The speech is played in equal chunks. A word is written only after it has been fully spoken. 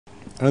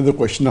Another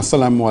question.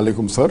 Assalamu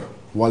alaikum, sir.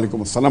 Wa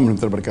alaikum assalam wa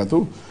rahmatullahi wa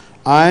barakatuh.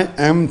 I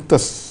am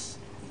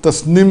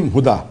Tasnim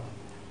Huda,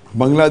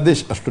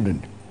 Bangladesh, a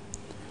student.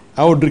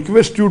 I would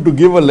request you to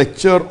give a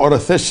lecture or a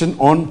session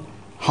on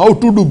how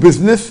to do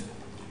business,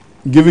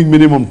 giving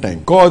minimum time,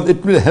 because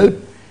it will help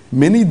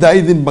many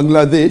dais in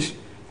Bangladesh,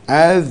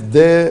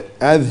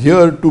 as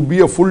here to be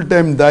a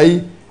full-time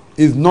dai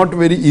is not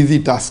very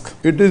easy task.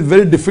 It is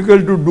very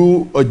difficult to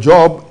do a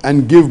job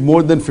and give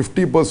more than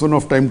 50%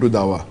 of time to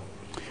dawah.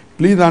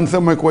 Please answer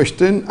my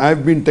question. I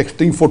have been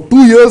texting for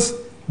 2 years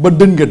but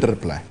didn't get a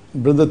reply.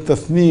 Brother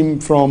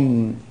Tasneem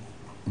from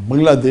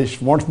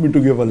Bangladesh wants me to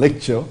give a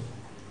lecture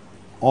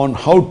on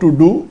how to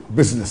do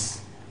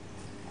business,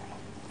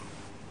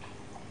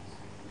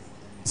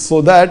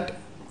 so that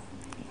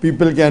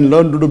people can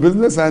learn to do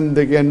business and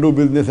they can do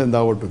business and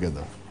dawah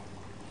together.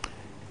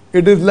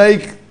 It is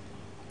like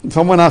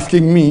someone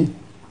asking me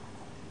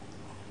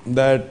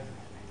that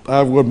I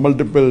have got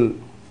multiple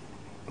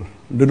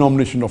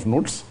denomination of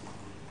notes.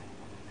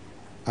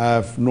 I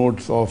have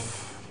notes of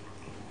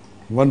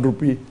 1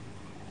 rupee,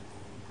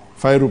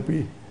 5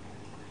 rupee,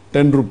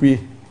 10 rupee,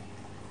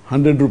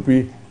 100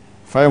 rupee,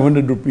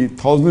 500 rupee,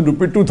 1000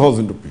 rupee,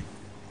 2000 rupee.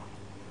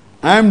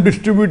 I am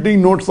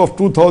distributing notes of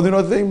 2000. I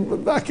was saying,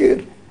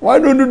 Zakir, why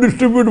don't you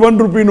distribute 1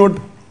 rupee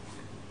note?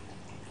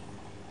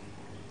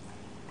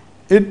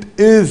 It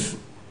is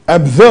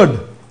absurd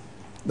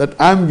that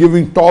I am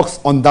giving talks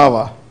on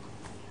dawah.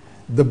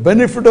 The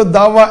benefit of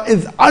dawah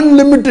is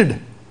unlimited.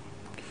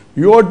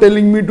 You are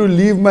telling me to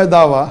leave my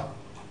dawah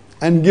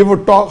and give a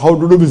talk how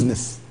to do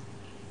business.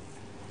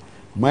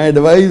 My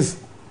advice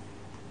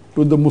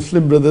to the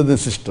Muslim brothers and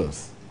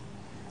sisters,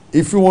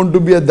 if you want to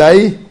be a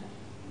dai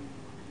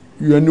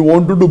and you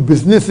want to do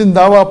business in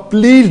dawah,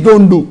 please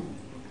don't do.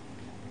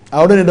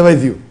 I wouldn't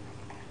advise you.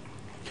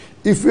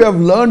 If you have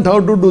learned how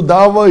to do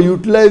dawah,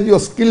 utilize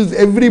your skills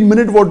every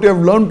minute what you have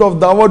learned of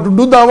dawah to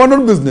do dawah,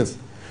 not business.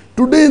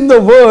 Today in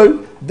the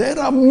world, there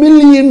are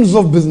millions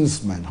of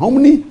businessmen. How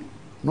many?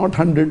 Not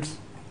hundreds,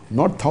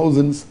 not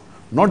thousands,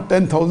 not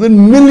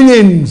 10,000,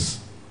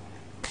 millions.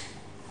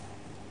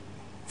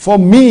 For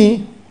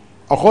me,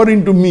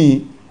 according to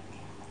me,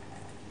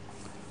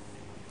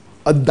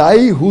 a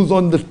dai who's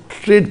on the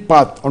straight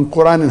path on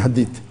Quran and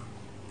Hadith,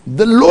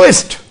 the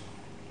lowest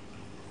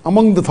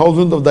among the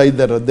thousands of dais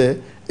that are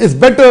there, is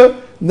better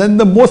than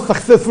the most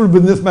successful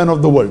businessman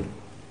of the world.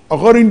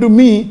 According to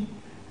me,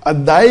 a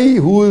dai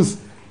who is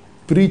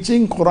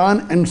preaching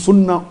Quran and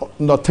Sunnah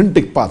on the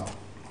authentic path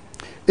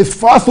is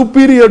far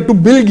superior to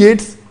Bill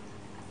Gates,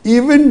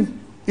 even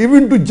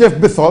to Jeff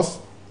Bezos,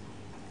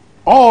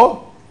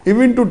 or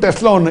even to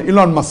Tesla or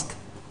Elon Musk.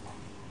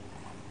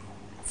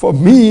 For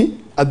me,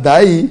 a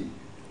dai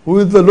who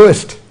is the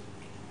lowest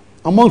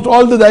amongst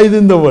all the dais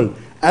in the world,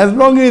 as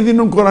long as he's in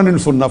Quran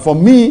and Sunnah, for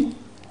me,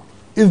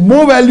 is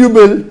more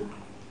valuable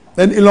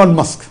than Elon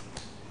Musk.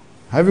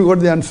 Have you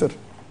got the answer?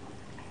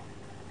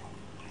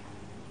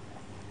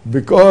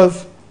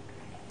 Because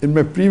in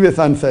my previous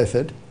answer I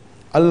said,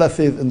 Allah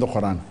says in the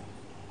Quran,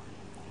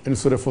 in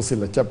Surah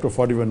Fussilat, chapter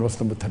 41, verse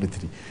number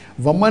 33,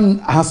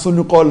 وَمَنْ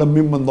أَحْسَنُ قَوْلًا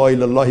مِمَّنْ دَعَا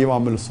إِلَى اللَّهِ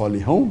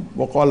وَعَمِلَ صَالِحًا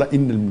وَقَالَ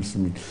إِنَّ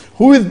الْمُسْلِمِينَ.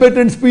 Who is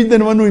better in speech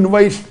than one who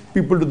invites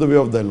people to the way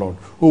of their Lord,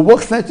 who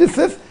works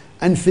righteousness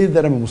and says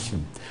that I am a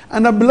Muslim?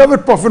 And our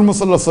beloved Prophet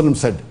Muhammad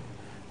said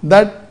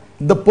that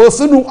the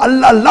person who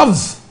Allah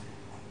loves,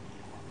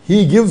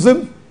 He gives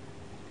him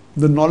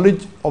the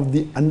knowledge of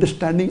the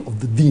understanding of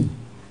the deen.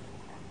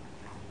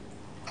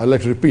 I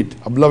like to repeat,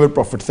 our beloved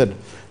Prophet said,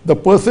 the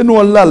person who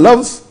Allah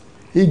loves,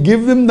 He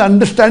gives him the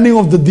understanding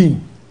of the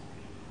deen.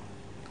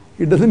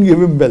 He doesn't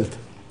give him wealth.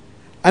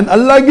 And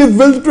Allah gives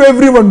wealth to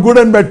everyone, good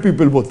and bad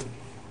people both.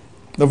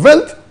 The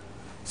wealth,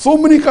 so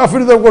many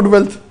kafirs have got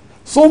wealth,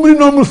 so many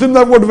non-Muslims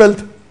have got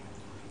wealth.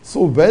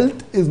 So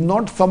wealth is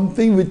not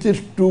something which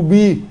is to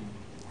be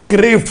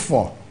craved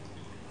for.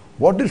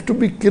 What is to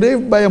be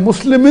craved by a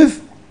Muslim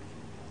is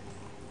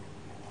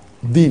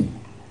deen.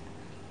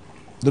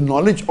 The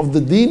knowledge of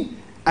the deen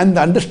and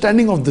the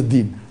understanding of the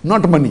deen,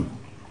 not money.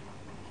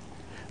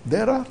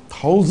 There are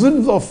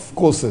thousands of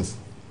courses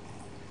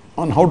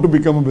on how to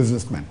become a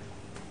businessman.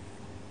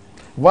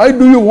 Why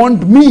do you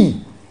want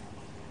me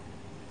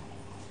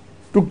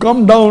to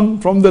come down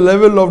from the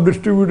level of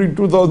distributing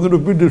 2000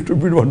 rupees,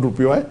 distribute 1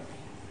 rupee? Why?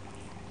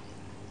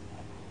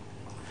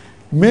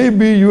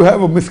 Maybe you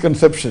have a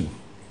misconception.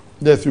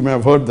 Yes, you may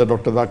have heard that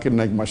Dr. Zakir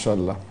Naik,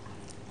 mashallah,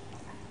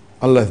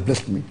 Allah has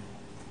blessed me.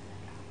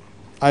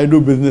 I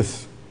do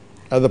business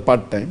as a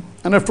part-time,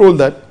 and I've told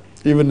that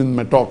even in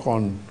my talk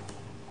on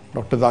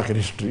Dr. Zakir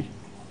history.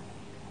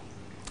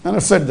 And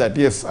I've said that,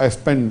 yes, I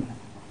spend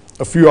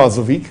a few hours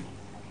a week,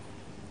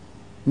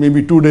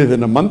 maybe 2 days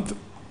in a month,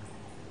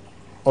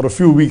 or a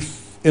few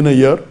weeks in a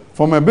year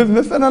for my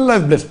business, and Allah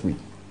has blessed me.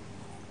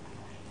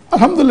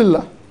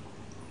 Alhamdulillah.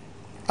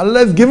 Allah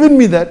has given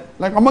me that.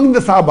 Like among the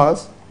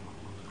Sahabas,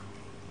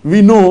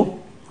 we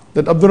know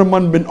that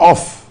Abdurrahman bin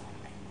Auf,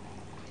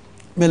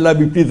 may Allah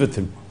be pleased with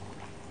him,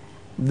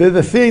 there's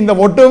a saying that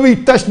whatever he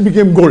touched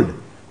became gold.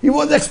 He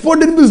was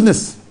expert in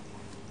business.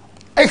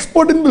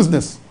 Expert in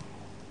business.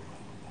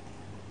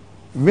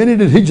 when he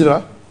did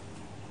Hijrah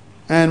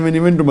and when he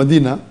went to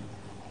Medina,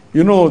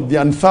 you know, the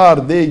Ansar,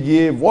 they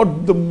gave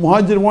what the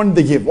Muhajir want,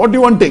 they gave. What do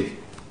you want, take?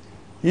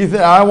 He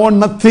said, I want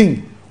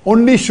nothing.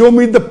 Only show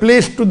me the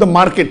place to the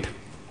market.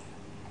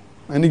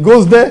 And he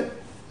goes there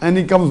and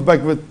he comes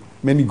back with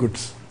many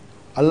goods.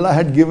 Allah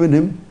had given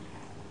him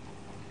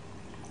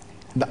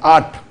the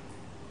art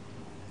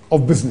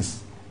of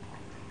business.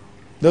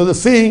 There was a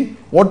saying,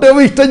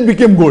 whatever he touched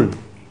became gold.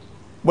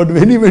 But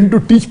when he went to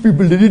teach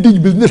people, did he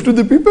teach business to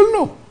the people?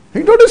 No.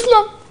 He taught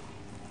Islam.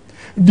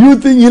 Do you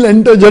think he'll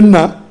enter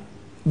Jannah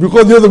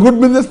because he was a good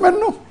businessman?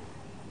 No.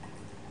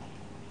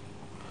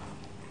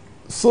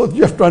 So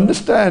you have to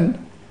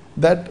understand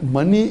that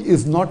money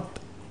is not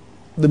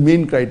the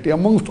main criteria.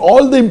 Amongst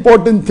all the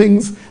important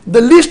things,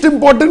 the least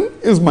important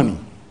is money.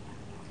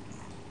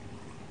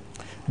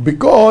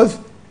 Because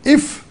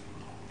if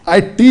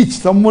I teach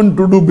someone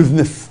to do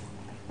business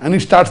and he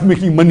starts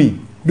making money,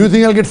 do you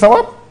think I'll get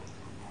sawab?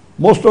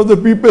 Most of the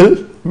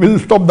people will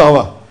stop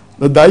dawah.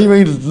 The da'i,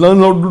 when he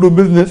learns how to do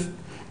business,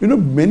 you know,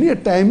 many a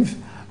times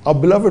our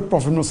beloved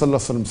Prophet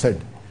ﷺ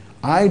said,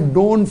 I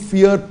don't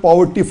fear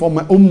poverty for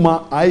my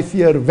ummah, I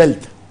fear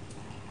wealth.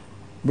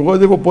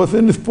 Because if a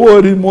person is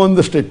poor, he's more on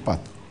the straight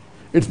path.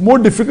 It's more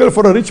difficult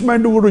for a rich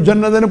man to go to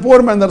Jannah than a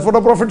poor man. That's what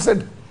our Prophet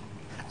said.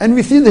 And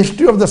we see the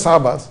history of the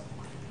Sahabas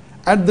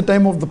at the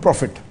time of the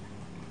Prophet.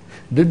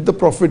 Did the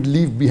Prophet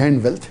leave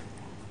behind wealth?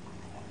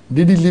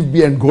 Did he leave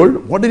behind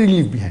gold? What did he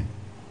leave behind?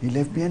 He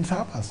left behind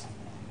Sahabas.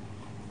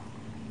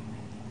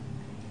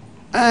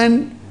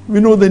 And we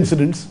know the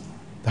incidents.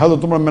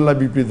 Hazrat Umar, may Allah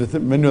be pleased with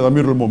him, when he was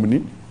Amirul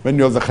Mu'mineen, when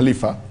he was the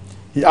Khalifa,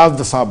 he asked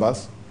the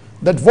Sahabas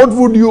that what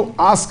would you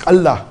ask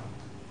Allah?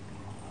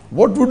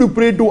 What would you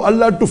pray to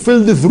Allah to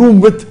fill this room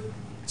with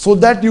so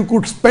that you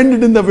could spend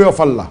it in the way of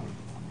Allah?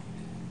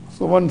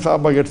 So one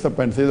Sahaba gets up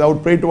and says, I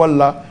would pray to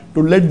Allah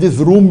to let this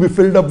room be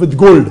filled up with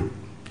gold.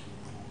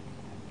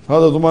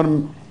 Hazrat Umar,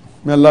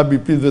 may Allah be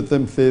pleased with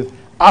him, says,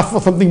 ask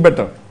for something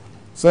better.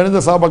 So another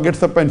Sahaba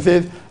gets up and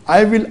says,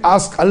 I will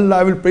ask Allah,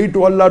 I will pray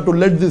to Allah to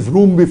let this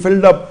room be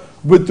filled up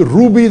with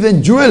rubies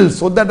and jewels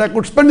so that I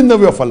could spend in the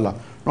way of Allah.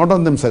 Not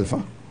on themselves,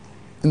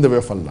 in the way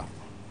of Allah.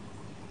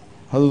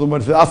 Hazrat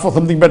Umar says, ask for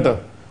something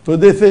better. So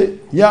they say,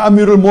 Ya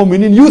Amirul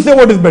Mu'mineen, you say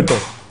what is better.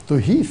 So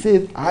he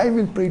says, I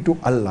will pray to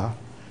Allah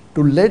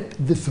to let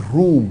this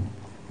room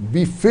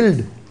be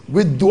filled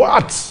with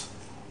du'ats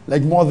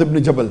like Mu'adh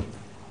ibn Jabal.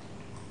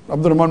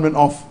 Abdurrahman went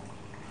off.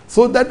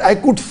 So that I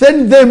could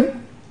send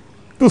them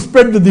to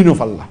spread the deen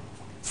of Allah.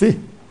 See?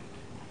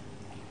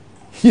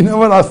 He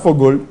never asked for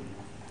gold,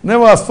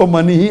 never asked for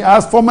money, he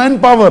asked for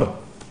manpower.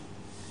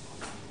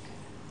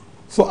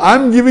 So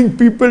I'm giving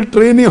people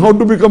training how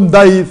to become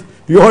da'is.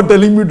 You are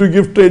telling me to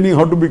give training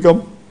how to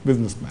become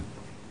businessman.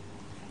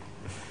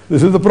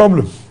 This is the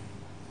problem.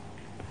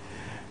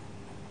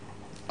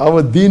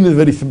 Our deen is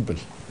very simple.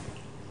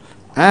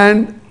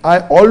 And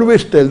I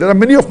always tell, there are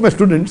many of my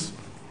students,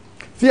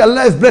 see,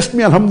 Allah has blessed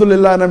me,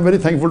 alhamdulillah, and I'm very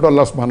thankful to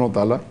Allah subhanahu wa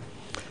ta'ala.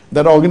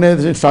 That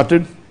organization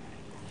started.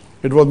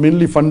 It was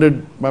mainly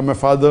funded by my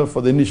father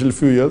for the initial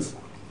few years.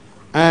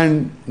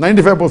 And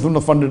 95%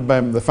 was funded by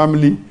the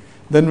family.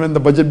 Then when the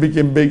budget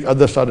became big,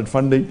 others started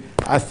funding.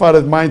 As far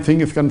as my thing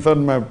is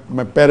concerned,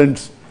 my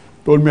parents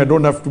told me I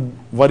don't have to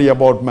worry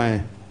about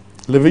my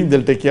living,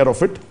 they'll take care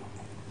of it.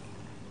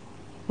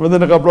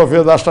 Within a couple of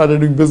years, I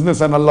started doing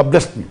business and Allah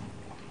blessed me.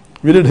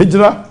 We did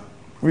Hijrah,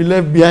 we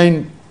left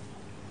behind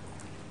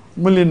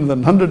millions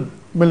and $100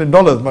 million,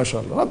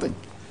 mashallah, nothing.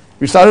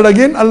 We started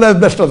again, Allah has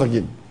blessed us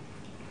again.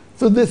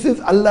 So this is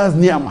Allah's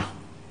ni'mah.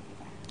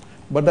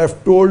 But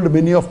I've told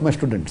many of my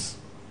students,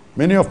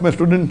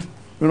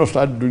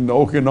 started doing the,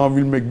 okay, now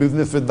we'll make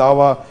business with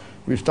dawah,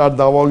 we start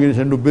dawah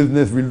organization, do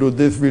business, we'll do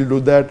this, we'll do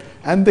that.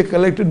 And they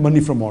collected money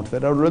from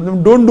outside. I would tell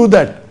them, don't do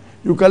that.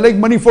 You collect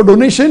money for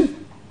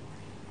donation,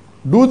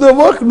 do the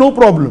work, no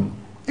problem.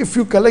 If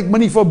you collect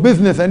money for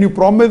business and you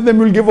promise them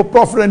you'll give a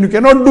profit and you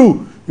cannot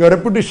do, your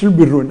reputation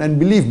will be ruined. And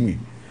believe me,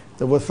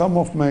 there were some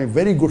of my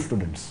very good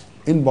students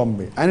in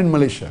Bombay and in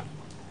Malaysia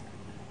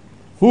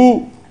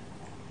who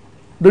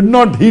did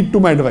not heed to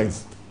my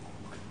advice.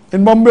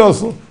 In Bombay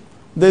also,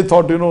 they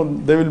thought, they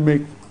will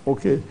make,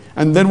 okay.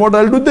 And then what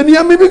I'll do, then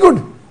yeah, maybe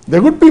good.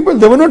 They're good people,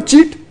 they were not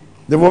cheat.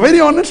 They were very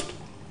honest,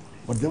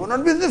 but they were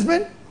not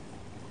businessmen.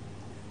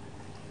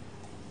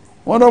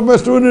 One of my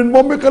students in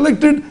Bombay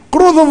collected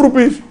crores of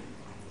rupees.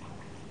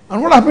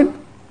 And what happened?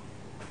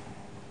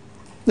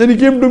 Then he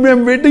came to me,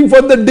 I'm waiting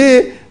for the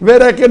day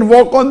where I can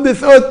walk on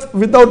this earth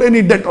without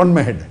any debt on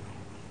my head.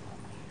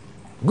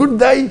 Good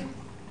guy,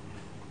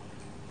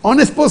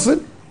 honest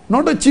person,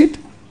 not a cheat,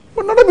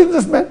 but not a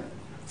businessman.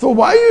 So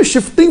why are you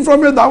shifting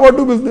from your dawah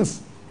to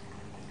business?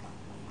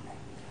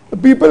 The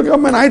people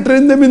come and I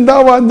train them in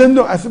dawah, and then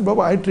I said,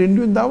 Baba, I trained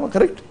you in dawah,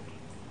 correct?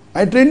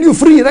 I trained you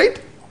free, right?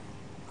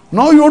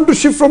 Now you want to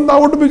shift from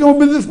dawah to become a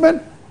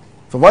businessman.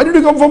 So why did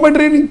you come for my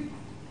training?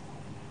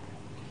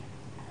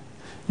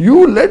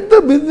 You let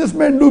the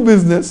businessman do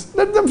business,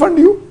 let them fund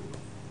you.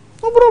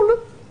 No problem.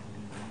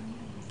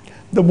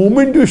 The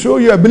moment you show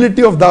your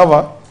ability of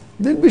dawah,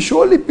 there will be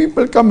surely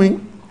people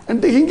coming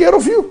and taking care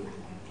of you.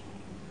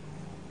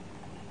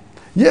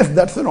 Yes,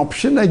 that's an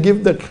option I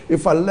give, that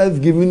if Allah has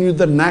given you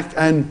the knack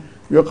and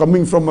you're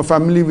coming from a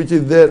family which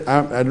is there.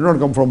 I did not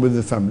come from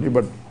business family,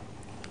 but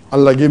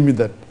Allah gave me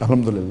that,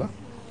 alhamdulillah.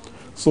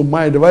 So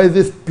my advice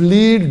is,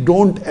 please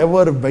don't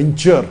ever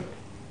venture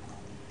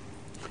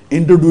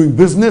into doing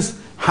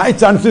business. High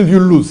chances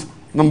you'll lose,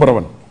 number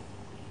one.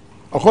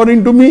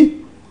 According to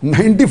me,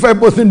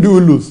 95% you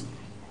will lose.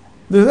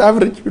 This is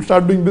average. You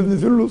start doing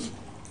business, you'll lose.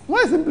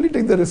 Why? Simply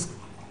take the risk.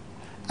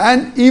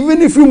 And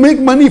even if you make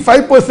money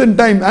 5%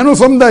 time, I know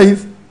some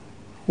guys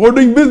who are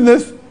doing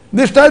business,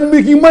 they start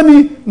making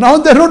money, now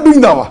they're not doing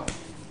dawah.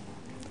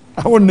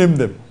 I won't name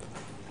them.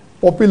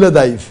 Popular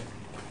guys,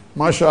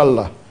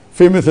 mashallah,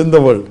 famous in the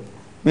world,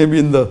 maybe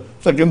in the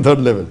second, third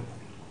level.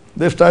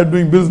 They start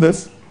doing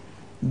business,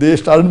 they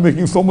started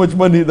making so much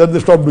money that they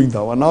stopped doing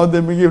dawah. Now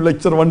they may give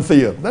lecture once a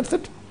year. That's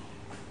it.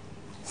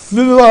 This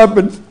is what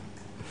happens.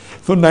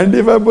 So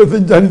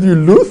 95% chance you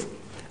lose,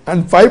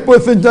 and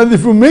 5% chance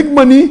if you make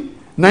money,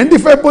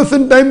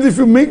 95% times if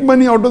you make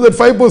money out of that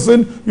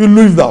 5%, you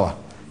lose dawah.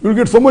 You'll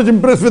get so much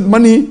impressed with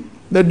money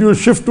that you'll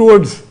shift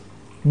towards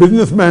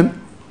businessman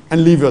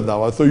and leave your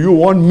dawah. So you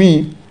want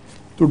me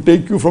to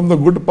take you from the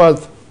good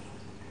path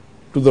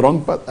to the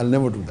wrong path? I'll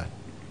never do that.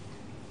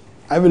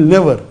 I will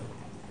never.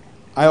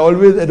 I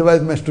always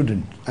advise my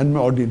students and my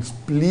audience,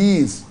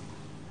 please,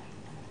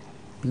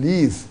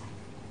 please,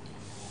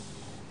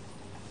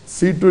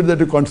 see to it that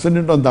you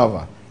concentrate on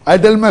dawah. I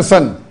tell my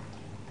son,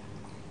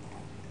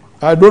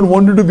 I don't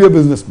want you to be a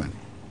businessman.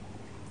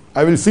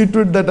 I will see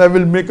to it that I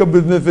will make a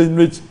business in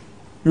which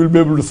you will be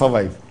able to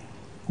survive.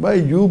 By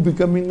you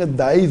becoming a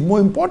da'i is more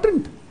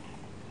important.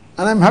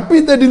 And I'm happy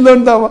that he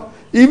learned dawah.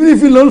 Even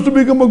if he learns to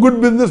become a good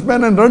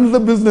businessman and runs the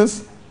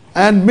business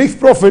and makes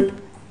profit,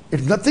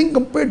 it's nothing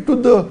compared to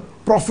the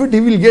profit he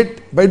will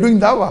get by doing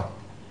dawah.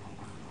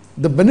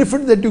 The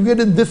benefit that you get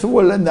in this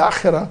world and the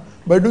akhirah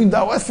by doing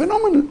dawah is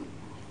phenomenal.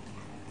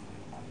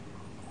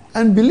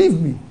 And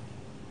believe me,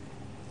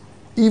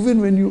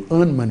 even when you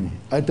earn money,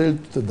 I tell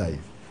the da'i,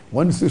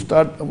 once you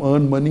start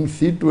earn money,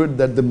 see to it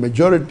that the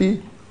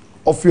majority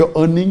of your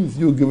earnings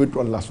you give it to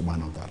Allah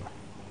subhanahu wa ta'ala.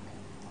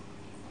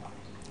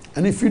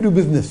 And if you do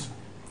business,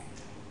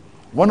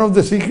 one of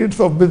the secrets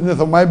of business,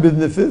 of my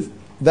business, is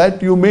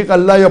that you make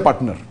Allah your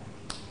partner.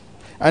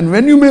 And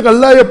when you make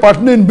Allah your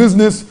partner in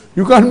business,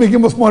 you can't make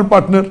him a small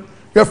partner. You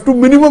have to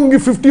minimum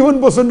give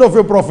 51% of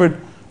your profit.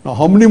 Now,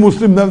 how many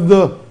Muslims have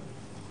the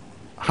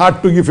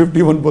heart to give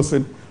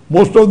 51%?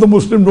 Most of the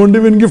Muslims don't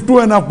even give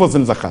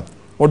 2.5% zakat.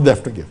 What they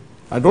have to give?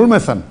 I told my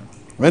son,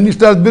 when he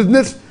starts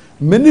business,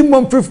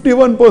 minimum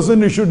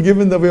 51% you should give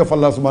in the way of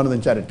Allah subhanahu wa ta'ala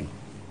in charity.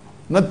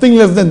 Nothing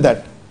less than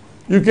that.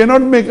 You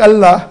cannot make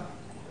Allah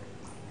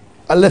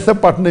a lesser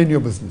partner in your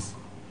business.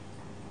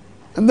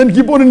 And then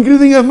keep on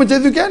increasing as much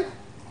as you can.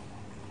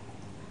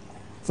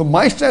 So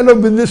my style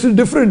of business is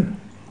different.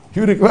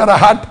 You require a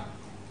heart.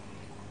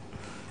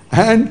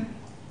 And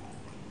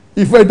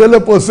if I tell a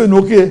person,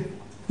 okay,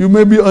 you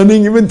may be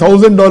earning even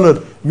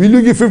 $1,000, will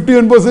you give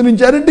 51% in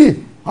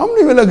charity? How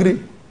many will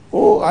agree?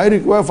 Oh, I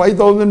require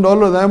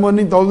 $5,000, I am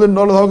earning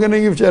 $1,000, how can I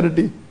give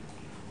charity?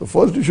 So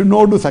first you should know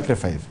how to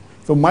sacrifice.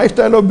 So my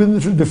style of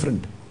business is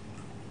different.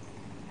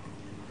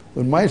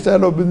 So my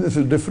style of business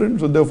is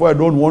different, so therefore I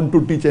don't want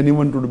to teach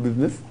anyone to do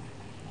business.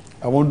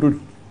 I want to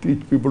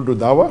teach people to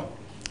dawah.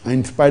 I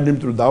inspire them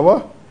through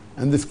dawah.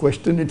 And this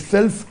question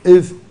itself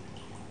is,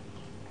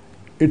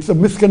 it's a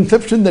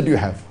misconception that you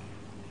have.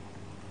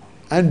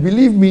 And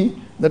believe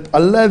me, that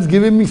Allah has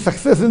given me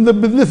success in the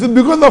business is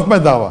because of my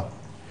dawah.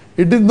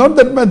 It is not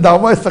that my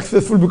dawah is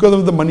successful because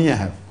of the money I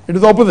have. It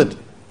is opposite.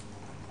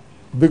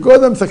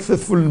 Because I'm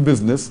successful in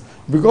business,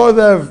 because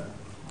I have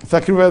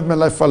sacrificed my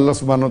life for Allah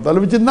subhanahu wa ta'ala,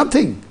 which is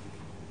nothing.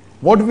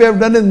 What we have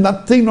done is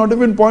nothing, not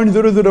even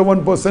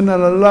 0.001%, and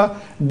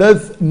Allah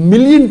does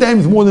million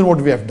times more than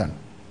what we have done.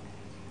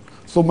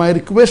 So my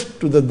request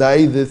to the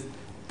da'is is,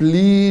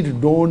 please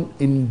don't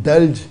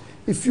indulge.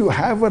 If you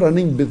have a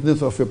running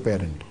business of your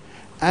parent,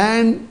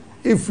 and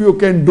if you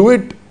can do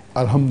it,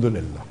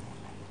 alhamdulillah.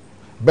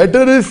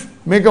 Better is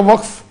make a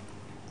box.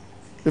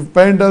 If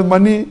parent has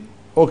money,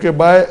 okay,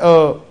 buy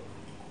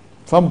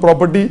some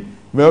property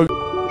where